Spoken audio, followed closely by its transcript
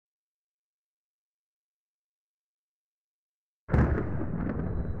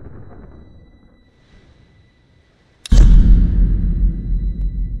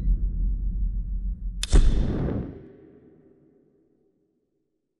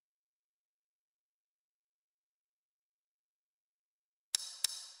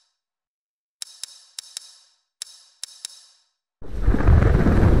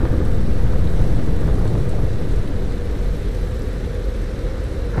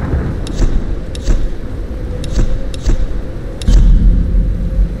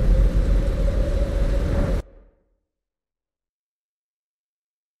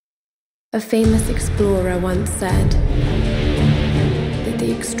A famous explorer once said that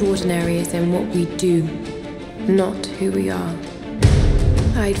the extraordinary is in what we do, not who we are.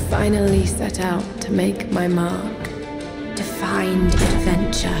 I'd finally set out to make my mark, to find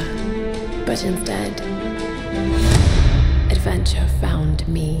adventure. But instead, adventure found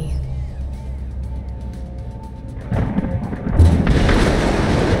me.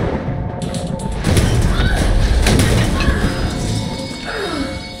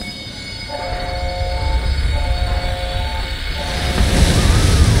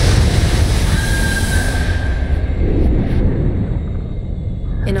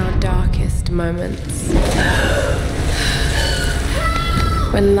 In our darkest moments,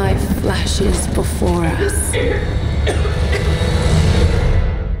 when life flashes before us,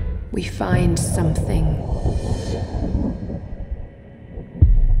 we find something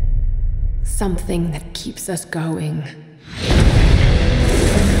that keeps us going.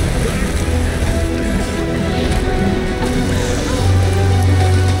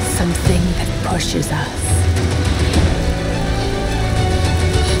 Something that pushes us.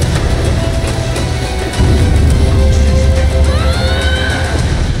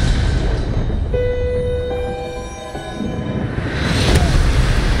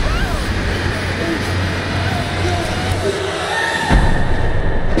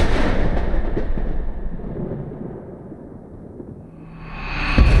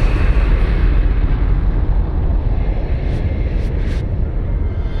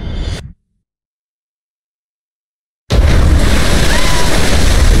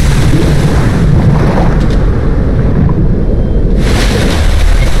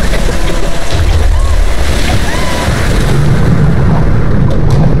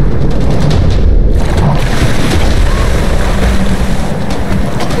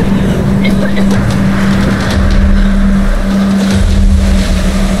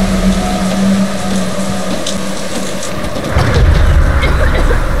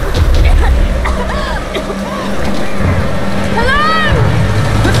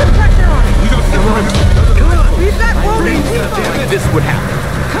 This would happen.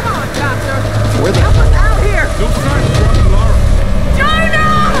 Come on, Doctor! Where the help us out here! Don't start, Dr. Laura.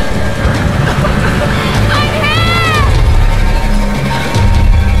 Jonah! I'm here!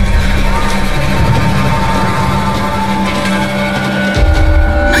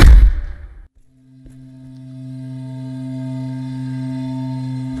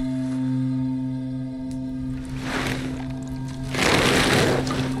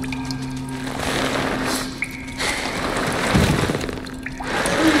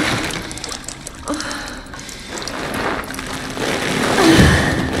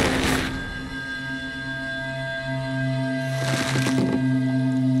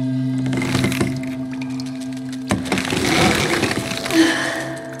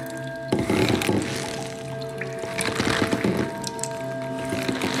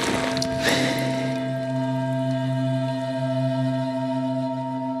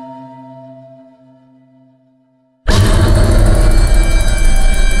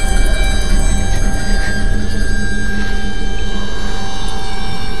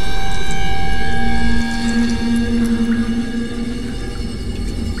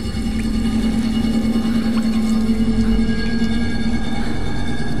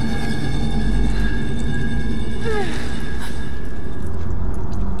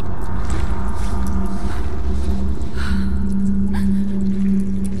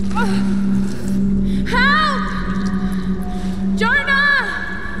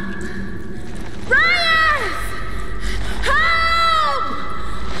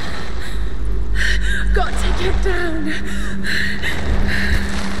 Get down!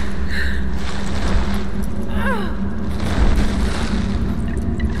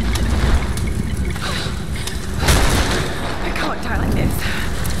 I can't die like this.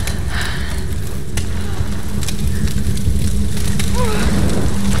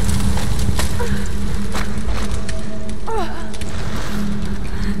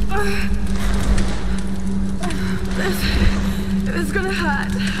 This is gonna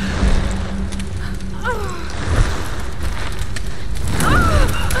hurt.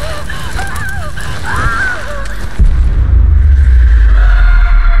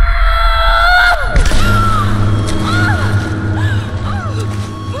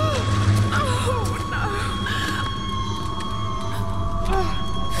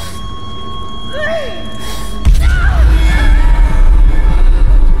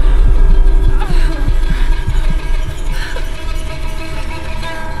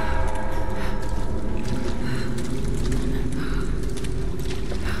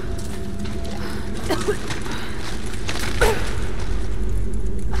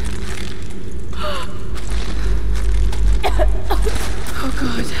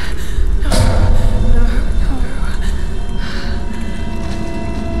 What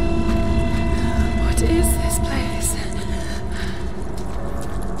is this place?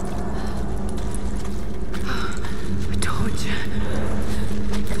 A torch.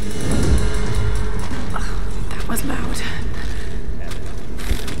 That was loud.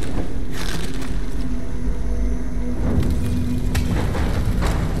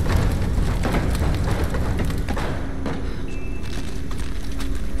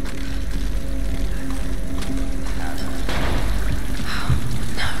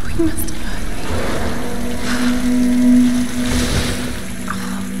 We must hurry.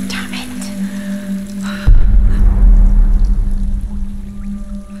 Oh, damn it.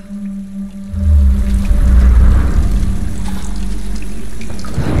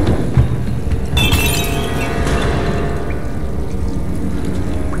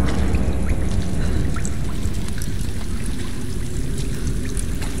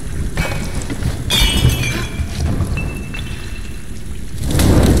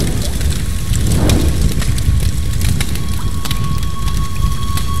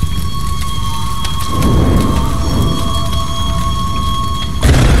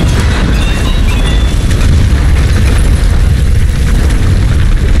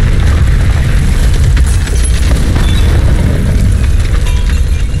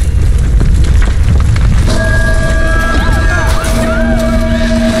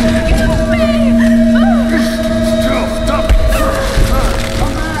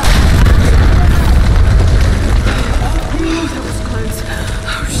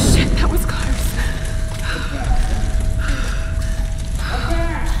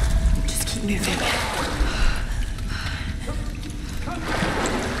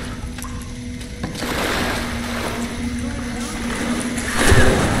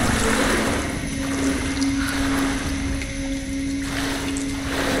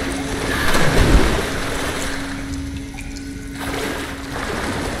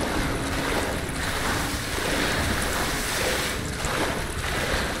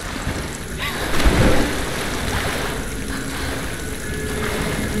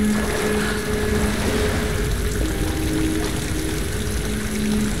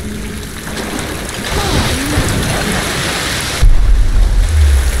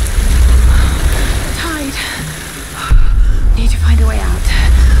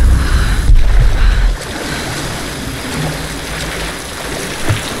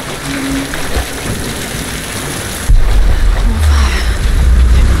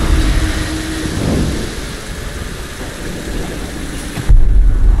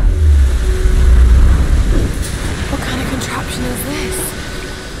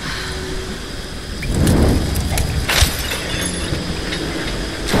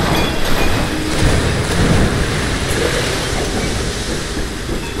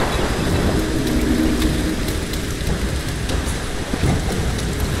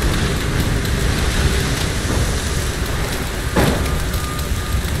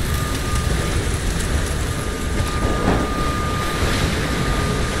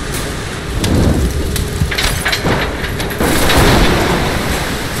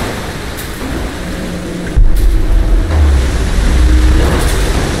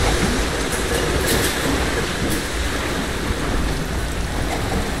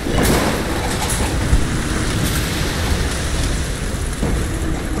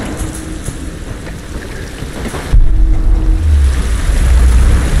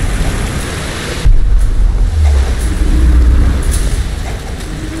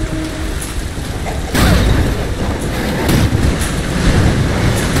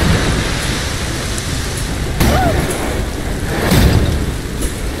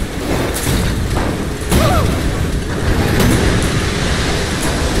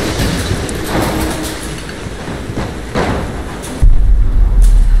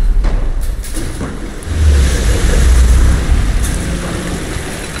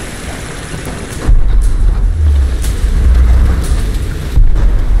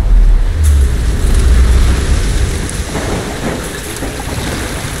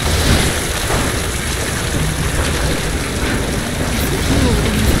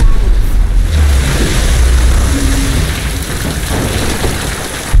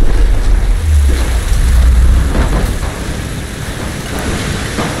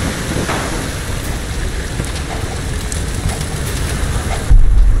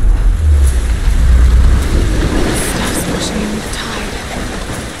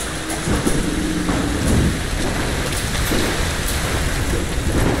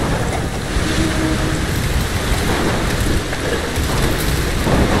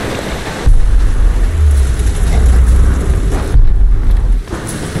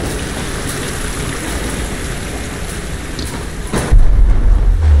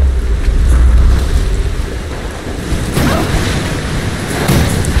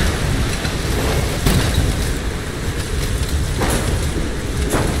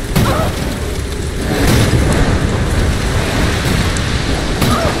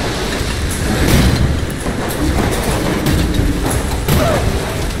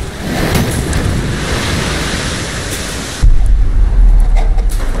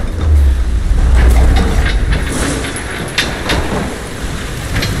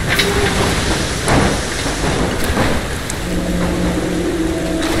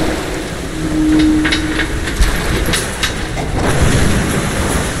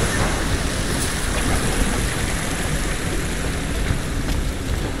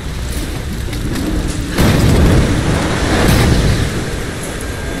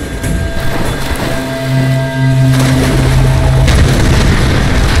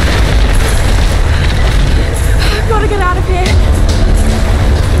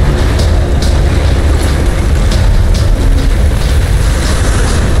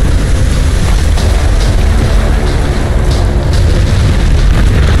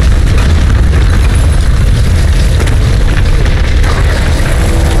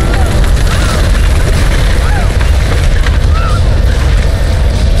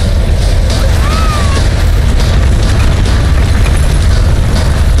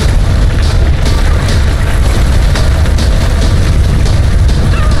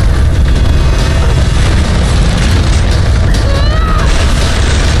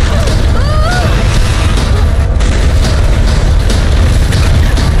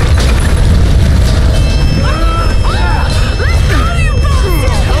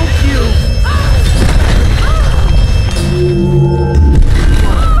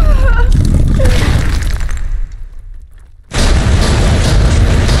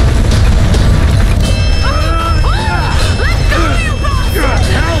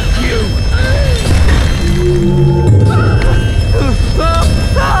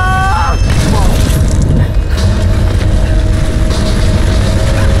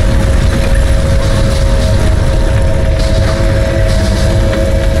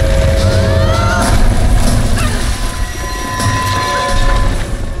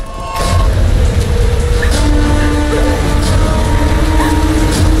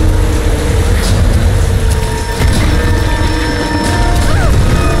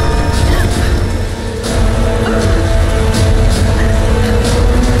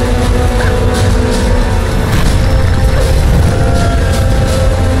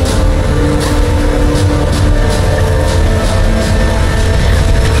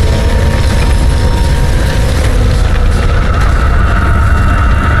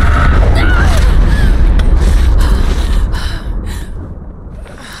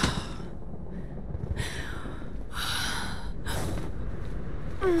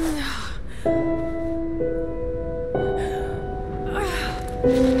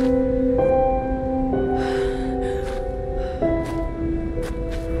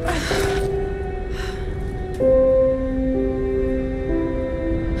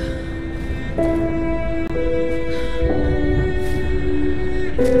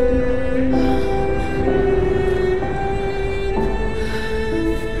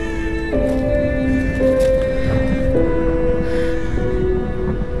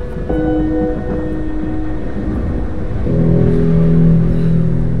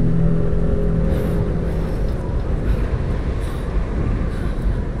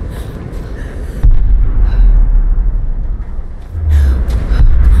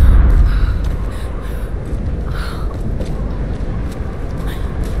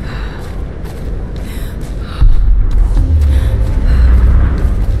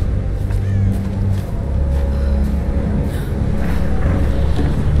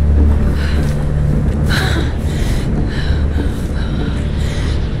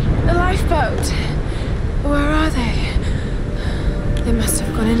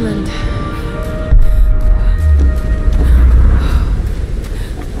 inland.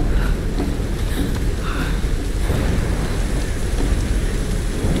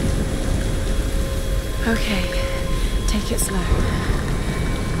 Okay, take it slow.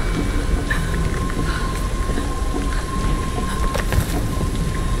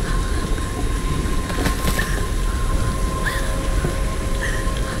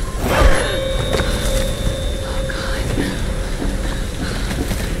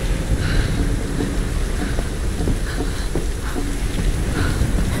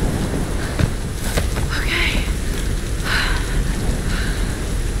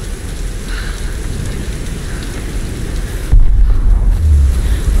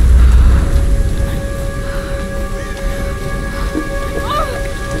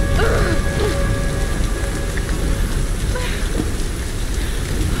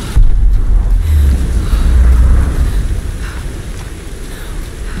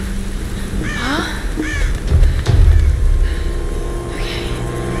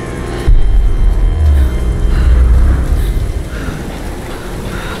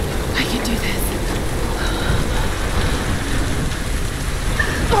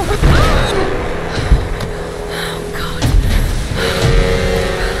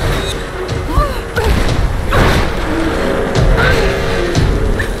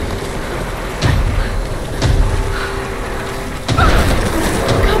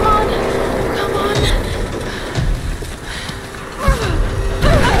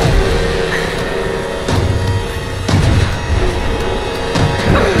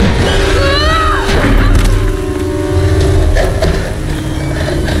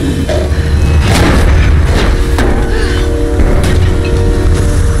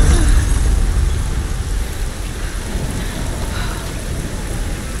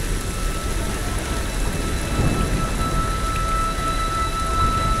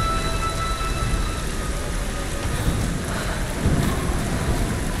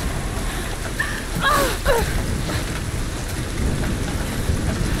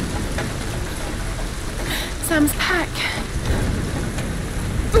 Sam's pack.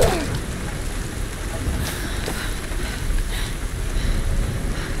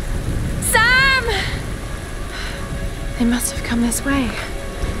 Sam! They must have come this way.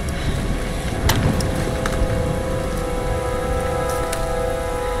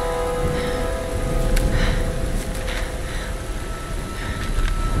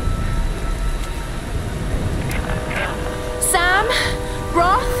 Sam?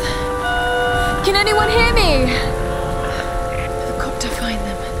 Roth? Can anyone hear me? I've got to find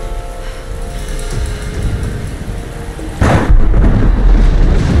them.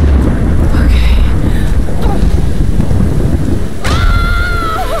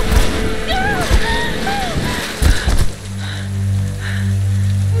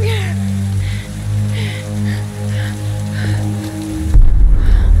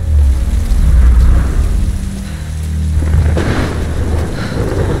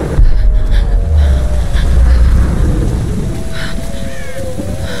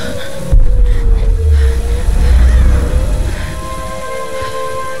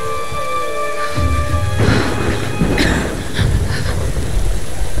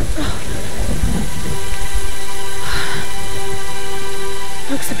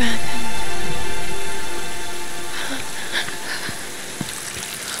 Looks abandoned.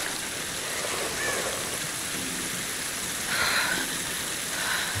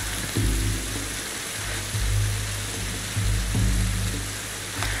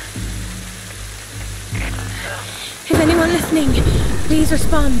 Is anyone listening? Please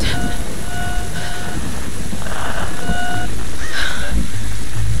respond.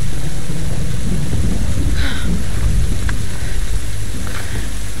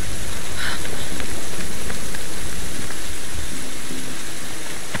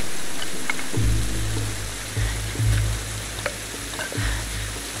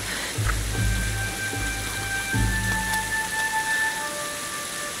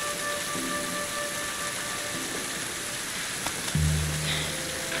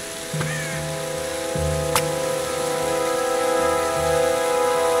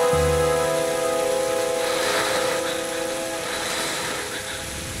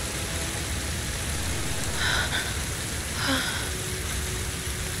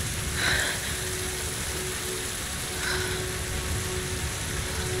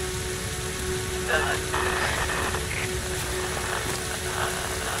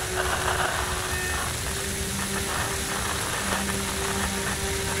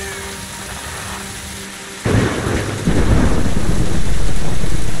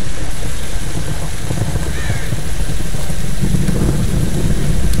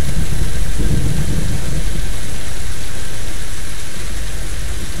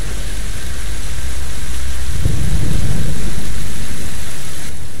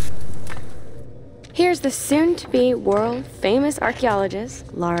 the soon-to-be world-famous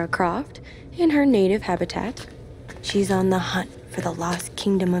archaeologist, Lara Croft, in her native habitat. She's on the hunt for the lost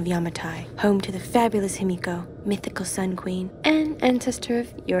kingdom of Yamatai, home to the fabulous Himiko, mythical Sun Queen, and ancestor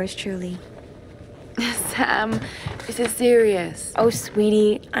of yours truly. Sam, this is serious. Oh,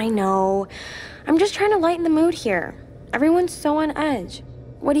 sweetie, I know. I'm just trying to lighten the mood here. Everyone's so on edge.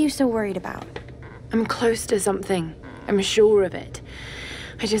 What are you so worried about? I'm close to something. I'm sure of it.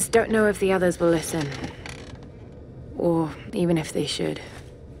 I just don't know if the others will listen. Or even if they should.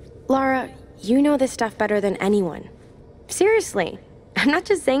 Lara, you know this stuff better than anyone. Seriously, I'm not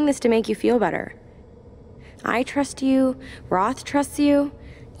just saying this to make you feel better. I trust you, Roth trusts you.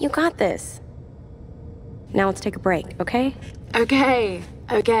 You got this. Now let's take a break, okay? Okay.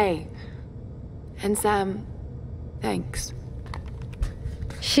 And Sam, thanks.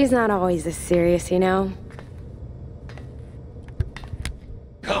 She's not always this serious, you know?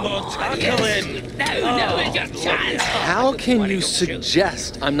 Come on, tackle it! No, it's your chance! How can you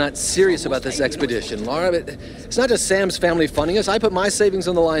suggest I'm not serious about this expedition, Laura? It's not just Sam's family funding us. I put my savings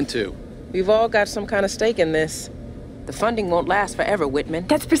on the line, too. We've all got some kind of stake in this. The funding won't last forever, Whitman.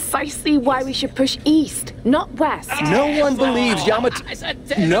 That's precisely why we should push east, not west. No one believes Yamatai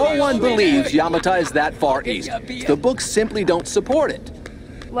is that far east. The books simply don't support it.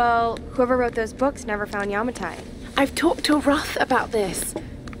 Well, whoever wrote those books never found Yamatai. I've talked to Roth about this.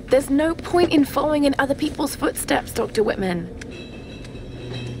 There's no point in following in other people's footsteps, Dr. Whitman.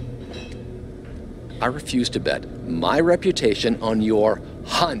 I refuse to bet my reputation on your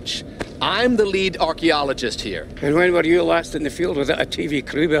hunch. I'm the lead archaeologist here. And when were you last in the field without a TV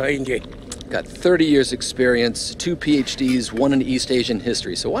crew behind you? Got 30 years experience, 2 PhDs, 1 in East Asian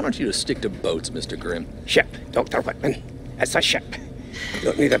history, so why don't you just stick to boats, Mr. Grimm? Ship, Dr. Whitman. It's a ship. You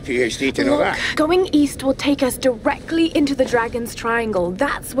don't need a PhD to know that. Going east will take us directly into the Dragon's Triangle.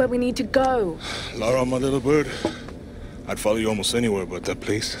 That's where we need to go. Lara, my little bird. I'd follow you almost anywhere, but that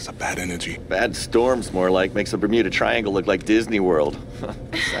place has a bad energy. Bad storms, more like. Makes the Bermuda Triangle look like Disney World.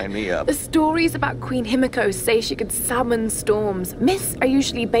 Sign me up. The stories about Queen Himiko say she could summon storms. Myths are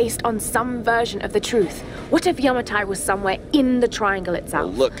usually based on some version of the truth. What if Yamatai was somewhere in the triangle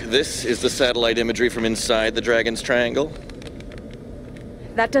itself? Well, look, this is the satellite imagery from inside the Dragon's Triangle.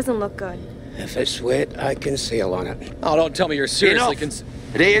 That doesn't look good. If it's wet, I can sail on it. Oh, don't tell me you're seriously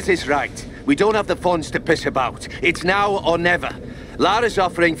Reyes is right. We don't have the funds to piss about. It's now or never. Lara's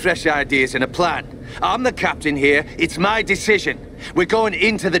offering fresh ideas and a plan. I'm the captain here. It's my decision. We're going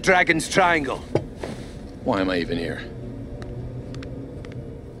into the Dragon's Triangle. Why am I even here?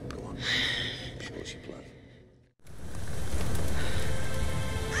 What's your plan?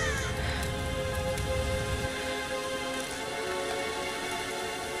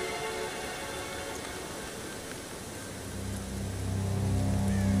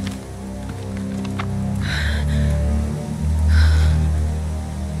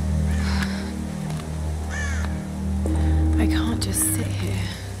 I can't just sit here.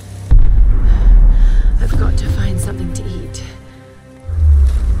 I've got to find something to eat.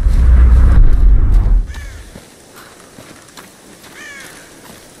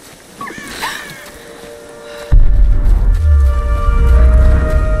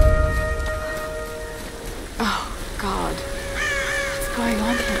 Oh, God. What's going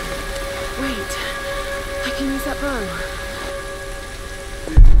on here? Wait. I can use that bow.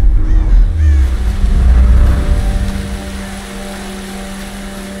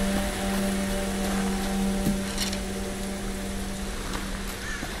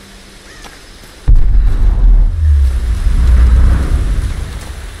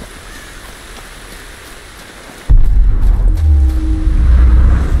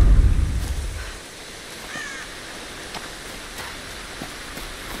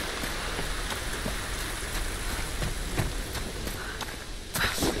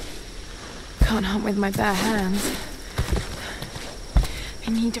 Can't hunt with my bare hands. I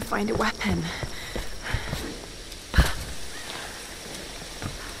need to find a weapon.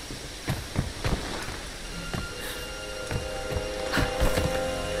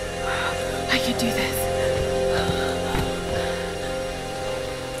 I could do this.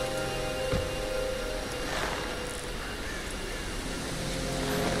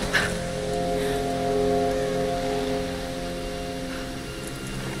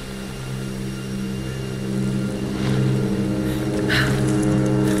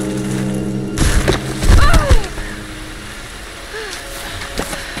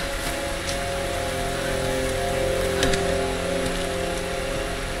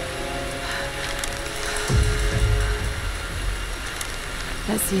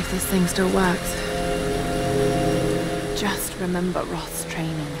 Let's see if this thing still works. Just remember Roth's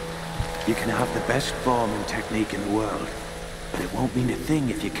training. You can have the best form and technique in the world, but it won't mean a thing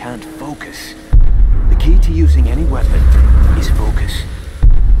if you can't focus. The key to using any weapon is focus.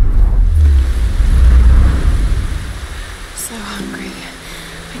 So hungry.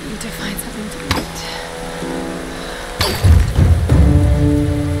 I need to find something to eat.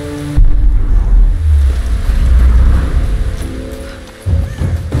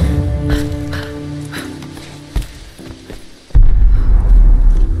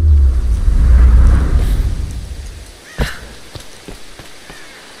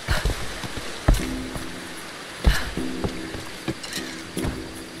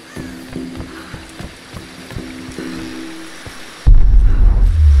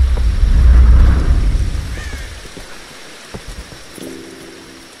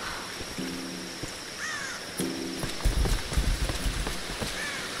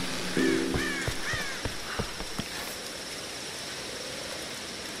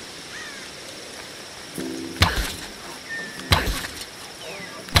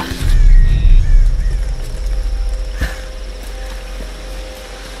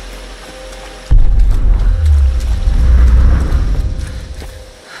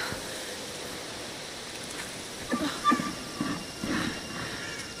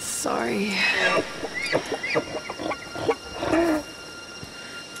 Sorry.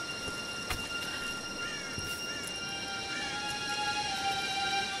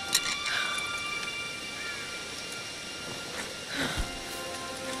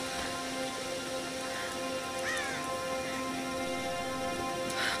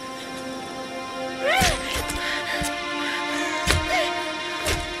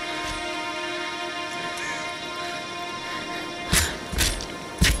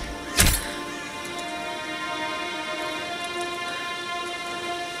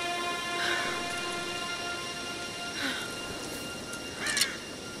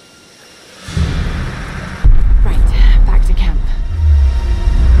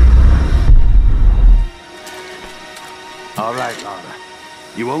 All right, Lara.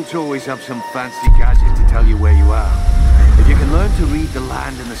 You won't always have some fancy gadget to tell you where you are. If you can learn to read the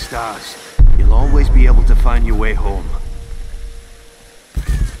land and the stars, you'll always be able to find your way home.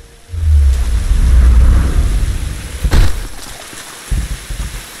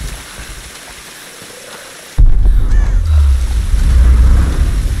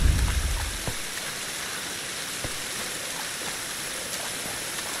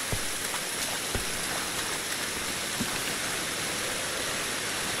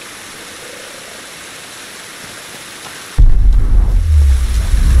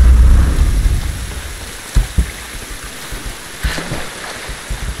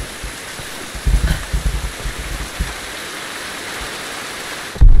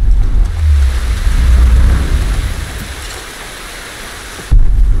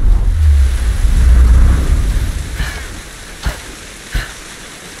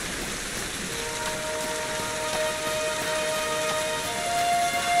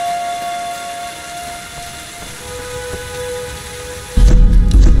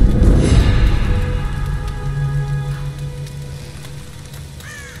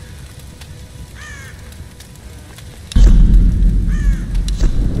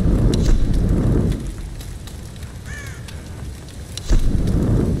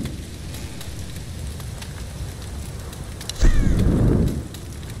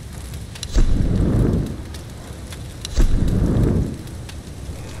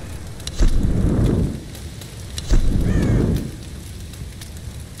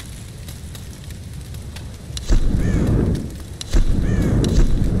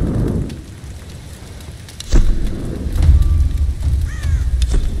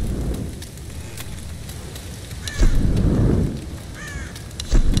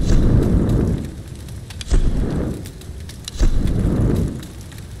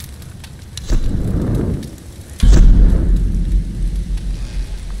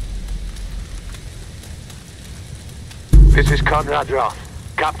 This is Conrad Roth,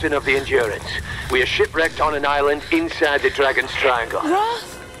 captain of the Endurance. We are shipwrecked on an island inside the Dragon's Triangle.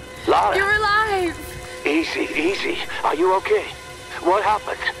 Roth! Lara! You're alive! Easy, easy. Are you okay? What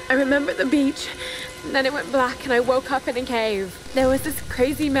happened? I remember the beach. Then it went black and I woke up in a cave. There was this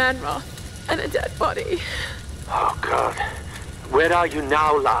crazy man, Roth, and a dead body. Oh, God. Where are you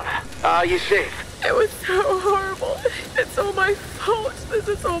now, Lara? Are you safe? It was so horrible. It's all my fault. This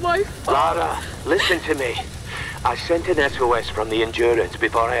is all my fault. Lara, listen to me. I sent an SOS from the Endurance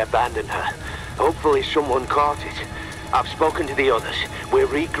before I abandoned her. Hopefully someone caught it. I've spoken to the others. We're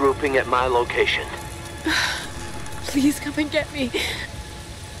regrouping at my location. Please come and get me.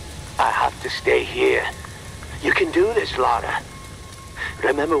 I have to stay here. You can do this, Lara.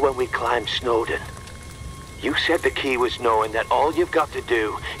 Remember when we climbed Snowden? You said the key was knowing that all you've got to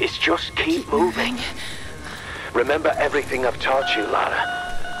do is just keep moving. Remember everything I've taught you,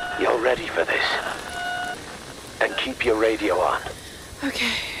 Lara. You're ready for this. And keep your radio on.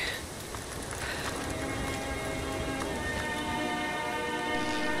 Okay.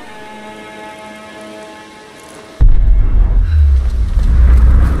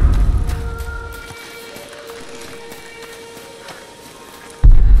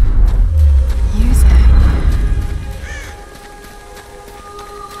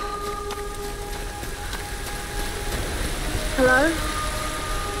 Hello?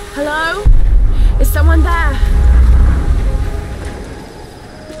 Hello? Is someone there?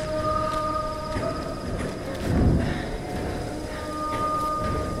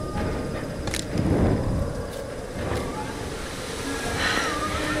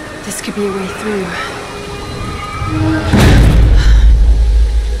 This could be a way through.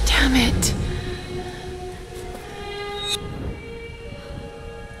 Damn it.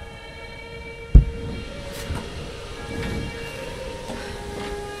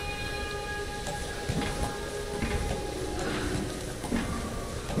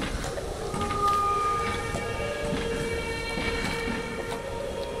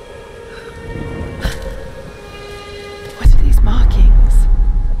 What are these markings?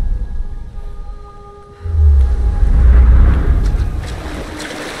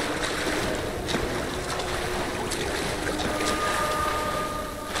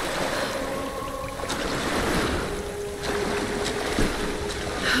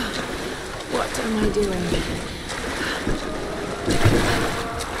 What am I doing?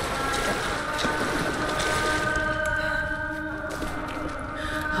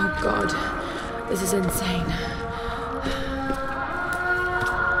 Oh God, this is insane.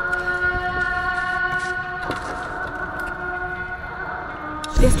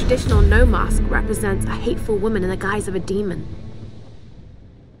 This traditional no mask represents a hateful woman in the guise of a demon.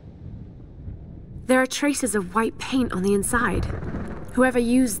 There are traces of white paint on the inside. Whoever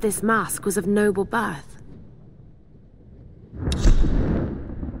used this mask was of noble birth.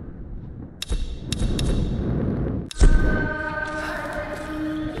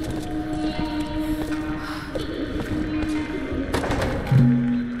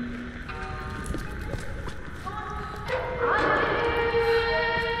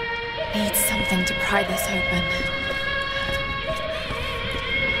 Need something to pry this open.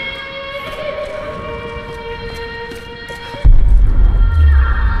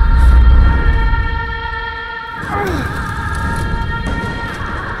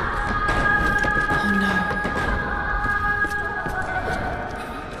 Oh no.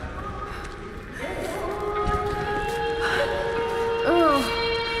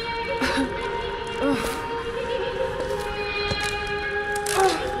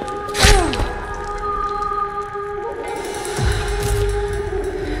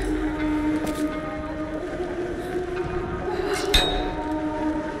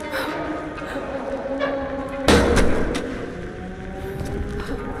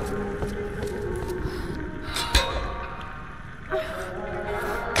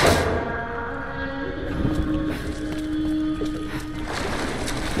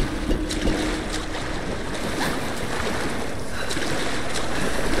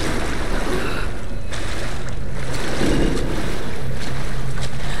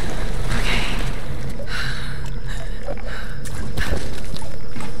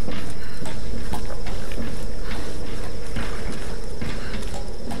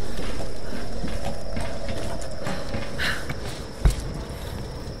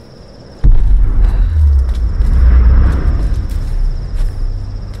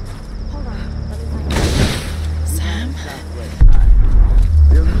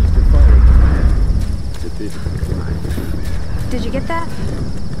 Did you get that?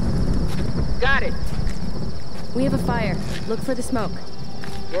 Got it. We have a fire. Look for the smoke.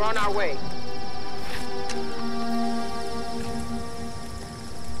 We're on our way.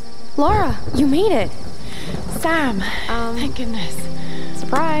 Laura, you made it. Sam, thank goodness.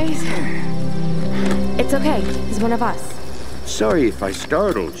 Surprise. It's okay. He's one of us. Sorry if I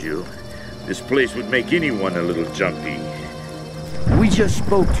startled you. This place would make anyone a little jumpy. We just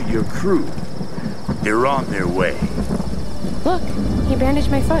spoke to your crew. They're on their way. Look, he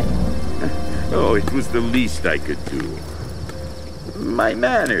bandaged my foot. Oh, it was the least I could do. My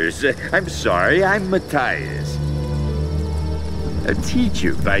manners. I'm sorry, I'm Matthias. A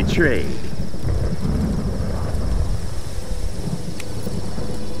teacher by trade.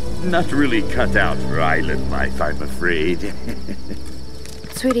 Not really cut out for island life, I'm afraid.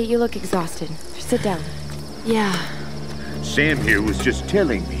 Sweetie, you look exhausted. Sit down. Yeah, Sam here was just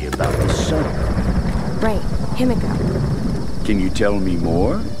telling me about the sun. Right, Himiko. Can you tell me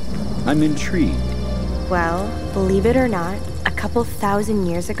more? I'm intrigued. Well, believe it or not, a couple thousand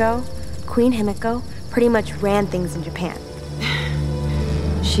years ago, Queen Himiko pretty much ran things in Japan.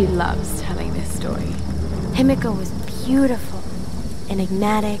 She loves telling this story. Himiko was beautiful,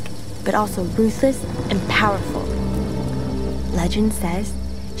 enigmatic, but also ruthless and powerful. Legend says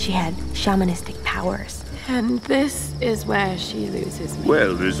she had shamanistic powers. And this is where she loses me.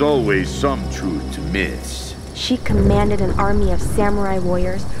 Well, there's always some truth to myths. She commanded an army of samurai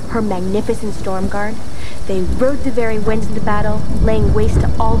warriors, her magnificent storm guard. They rode the very winds into battle, laying waste to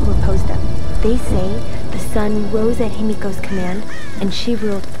all who opposed them. They say the sun rose at Himiko's command, and she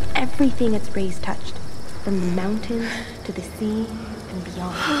ruled everything its rays touched, from the mountains to the sea and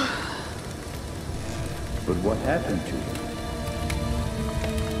beyond. But what happened to her?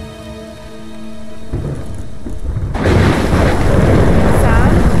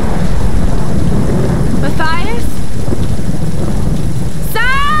 Matthias?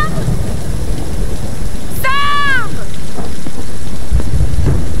 Sam! Sam!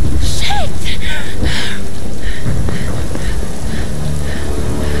 Shit! Ah!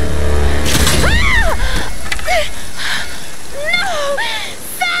 No!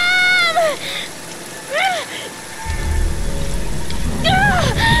 Sam!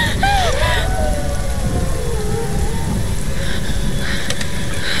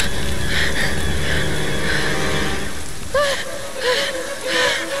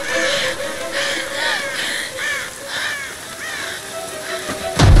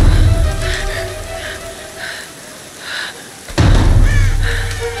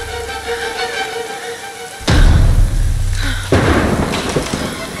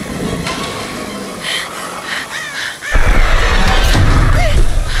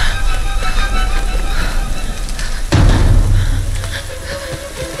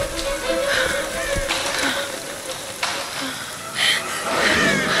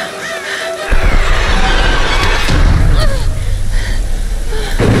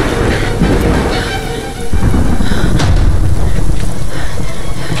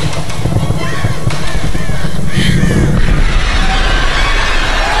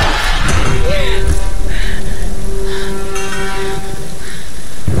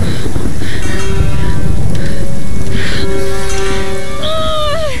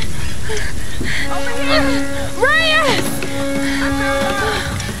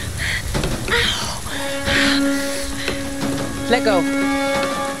 Let go.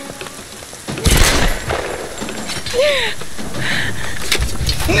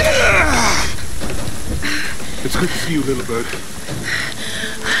 It's good to see you, little bird.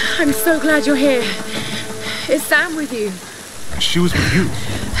 I'm so glad you're here. Is Sam with you? She was with you.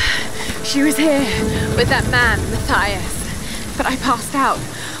 She was here with that man, Matthias. But I passed out.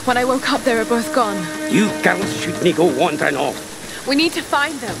 When I woke up, they were both gone. You girls should me go wandering off. We need to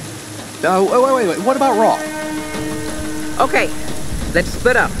find them. Wait. What about Roth? Okay, let's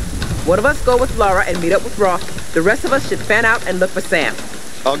split up. One of us go with Laura and meet up with Roth. The rest of us should fan out and look for Sam.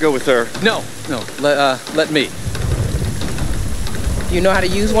 I'll go with her. No. Let me. Do you know how to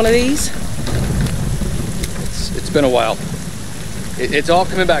use one of these? It's been a while. It's all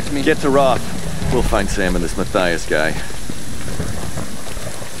coming back to me. Get to Roth. We'll find Sam and this Matthias guy.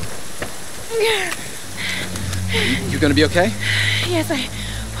 You gonna be okay? Yes, I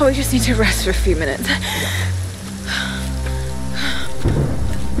probably just need to rest for a few minutes.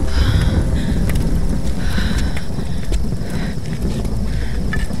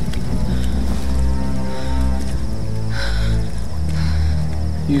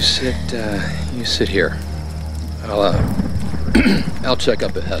 You sit here. I'll check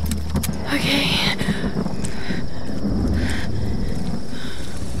up ahead. Okay.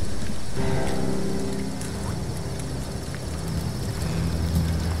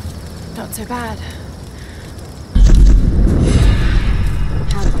 Not so bad.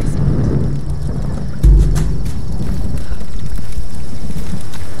 How do I say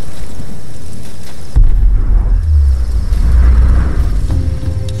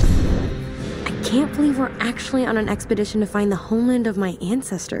I can't believe we're actually on an expedition to find the homeland of my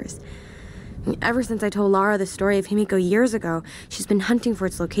ancestors. I mean, ever since I told Lara the story of Himiko years ago, she's been hunting for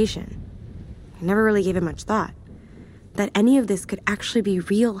its location. I never really gave it much thought. That any of this could actually be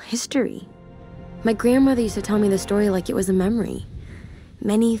real history. My grandmother used to tell me the story like it was a memory.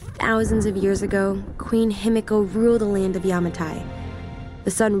 Many thousands of years ago, Queen Himiko ruled the land of Yamatai.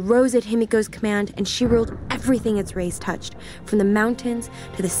 The sun rose at Himiko's command, and she ruled everything its rays touched, from the mountains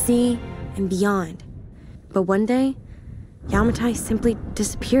to the sea and beyond. But one day, Yamatai simply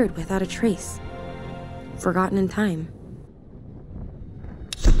disappeared without a trace. Forgotten in time.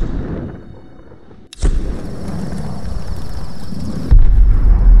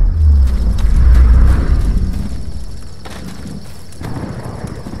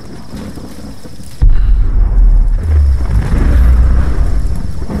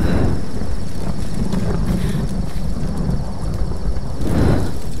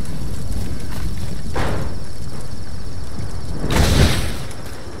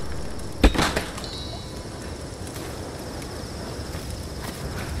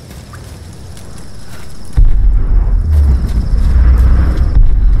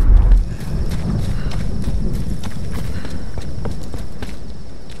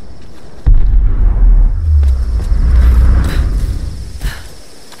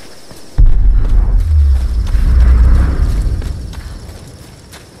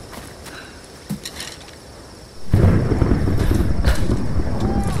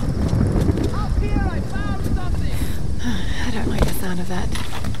 of that.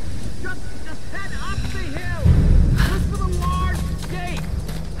 Just head up the hill! Look for the large gate!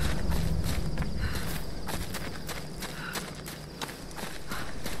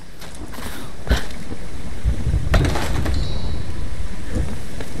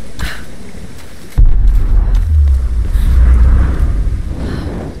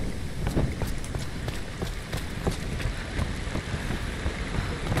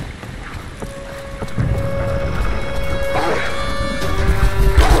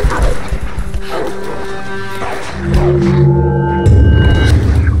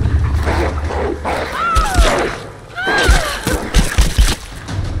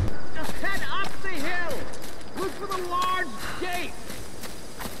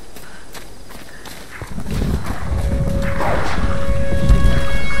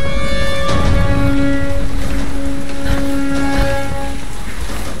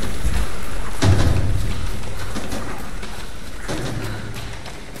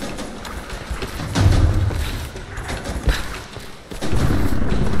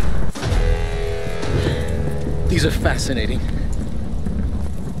 These are fascinating.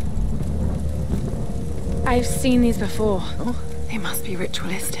 I've seen these before. Oh? They must be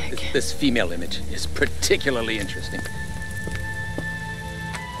ritualistic. This female image is particularly interesting.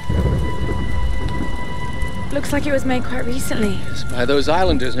 Looks like it was made quite recently. Yes, by those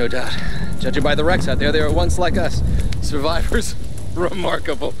islanders, no doubt. Judging by the wrecks out there, they were once like us. Survivors.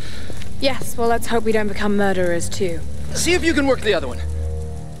 Remarkable. Yes, well, let's hope we don't become murderers, too. See if you can work the other one.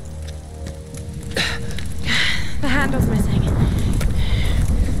 The handle's missing.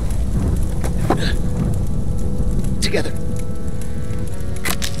 Together.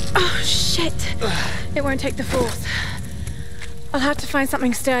 Oh, shit. It won't take the force. I'll have to find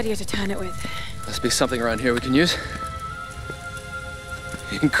something sturdier to turn it with. Must be something around here we can use.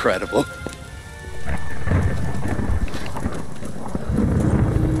 Incredible.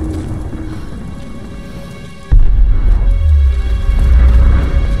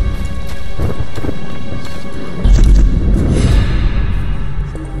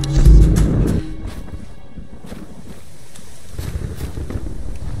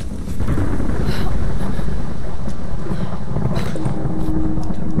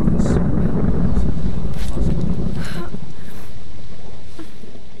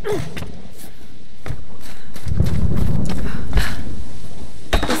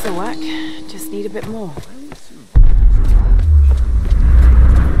 This'll work. Just need a bit more.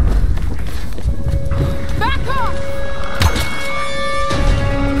 Back off!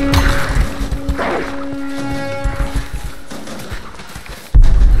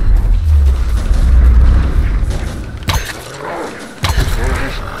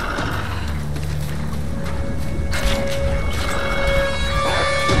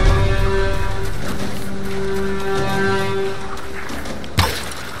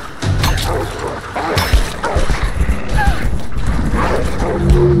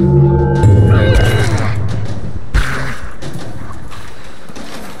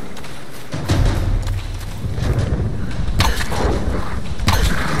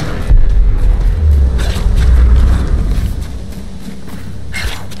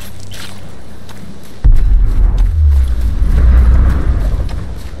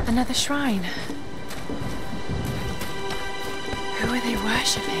 Another shrine. Who are they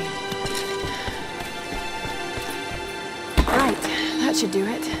worshipping? Right, that should do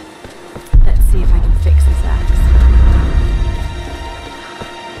it. Let's see if I can fix this axe.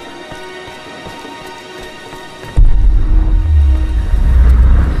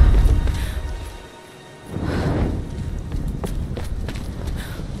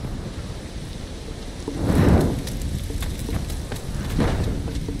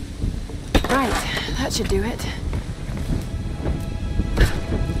 That should do it.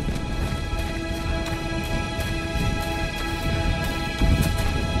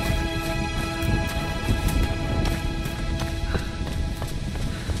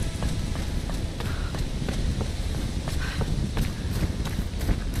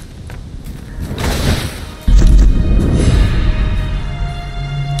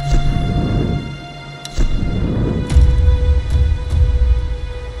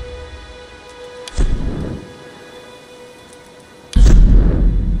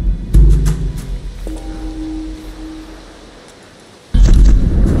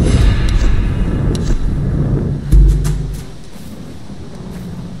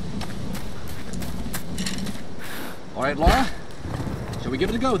 All right, Laura. Shall we give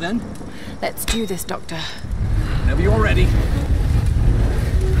it a go, then? Let's do this, Doctor. Whenever you're ready.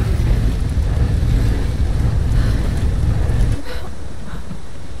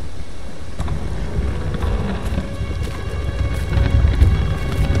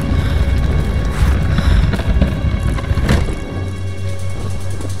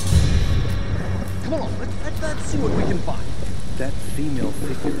 see what we can find. That female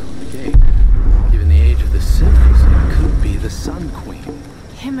figure on the gate. Given the age of the symbols, it could be the Sun Queen.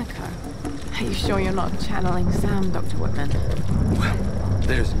 Himiko. Are you sure you're not channeling Sam, Dr. Whitman? Well,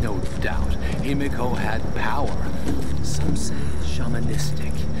 there's no doubt. Himiko had power. Some say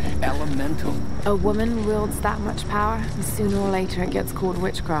shamanistic, elemental. A woman wields that much power, and sooner or later it gets called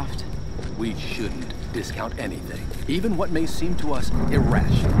witchcraft. We shouldn't discount anything, even what may seem to us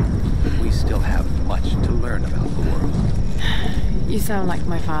irrational. We still have much to learn about the world. You sound like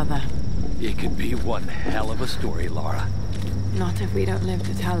my father. It could be one hell of a story, Laura. Not if we don't live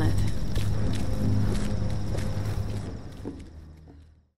to tell it.